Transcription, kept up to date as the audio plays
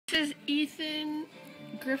This is Ethan,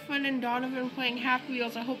 Griffin, and Donovan playing Happy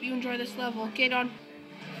Wheels. I hope you enjoy this level. Okay, Don?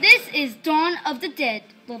 This is Dawn of the Dead,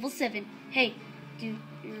 level 7. Hey, dude,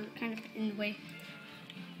 you're kind of in the way.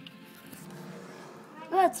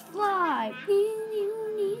 Let's fly.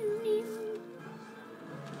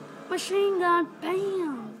 Machine gun,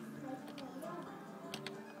 bam.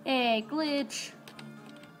 Hey, glitch.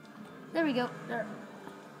 There we go. There.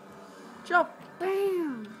 Jump.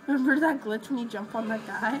 Bam. Remember that glitch when you jump on that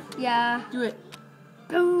guy? Yeah. Do it.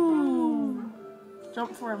 Boom.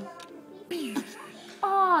 Jump for him.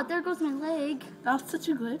 Oh, there goes my leg. That was such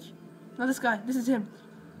a glitch. No, this guy. This is him.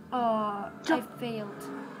 Oh, Jump. I failed.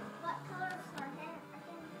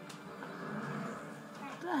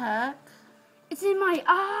 What the heck? It's in my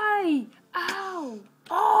eye. Ow.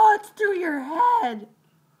 Oh, it's through your head.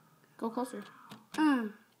 Go closer.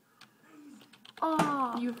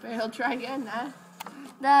 Oh. You failed. Try again, nah.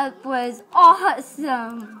 That was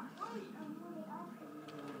awesome.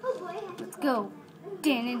 Let's go.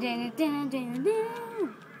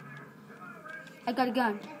 I got a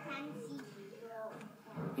gun.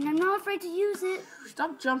 And I'm not afraid to use it.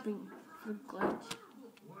 Stop jumping for the glitch.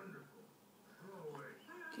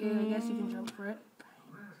 Okay, I guess you can jump for it.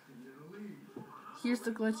 Here's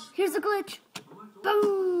the glitch. Here's the glitch.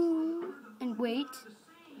 Boom. And wait.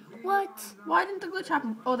 What? Why didn't the glitch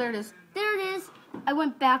happen? Oh, there it is. There it is. I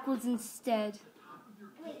went backwards instead.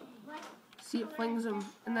 See, it flings him,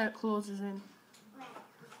 and then it closes in.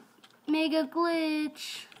 Mega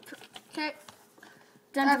glitch. Okay.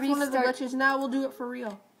 Time That's to one of the restart. glitches. Now we'll do it for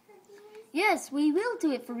real. Yes, we will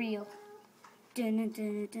do it for real. Die.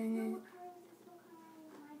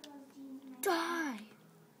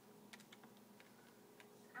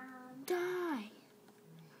 Die.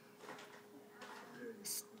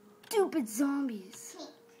 Stupid zombies.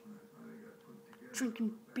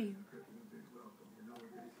 Drinking beer.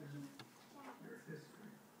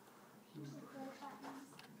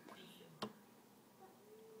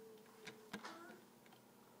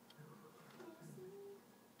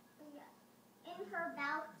 Her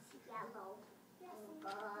belt's yellow. Oh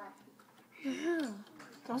God. Yeah.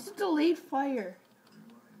 That was a delayed fire.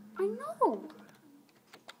 I know.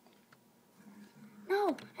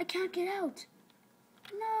 No, I can't get out.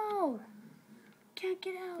 No. Can't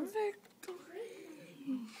get out.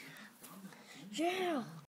 Victory. Yeah.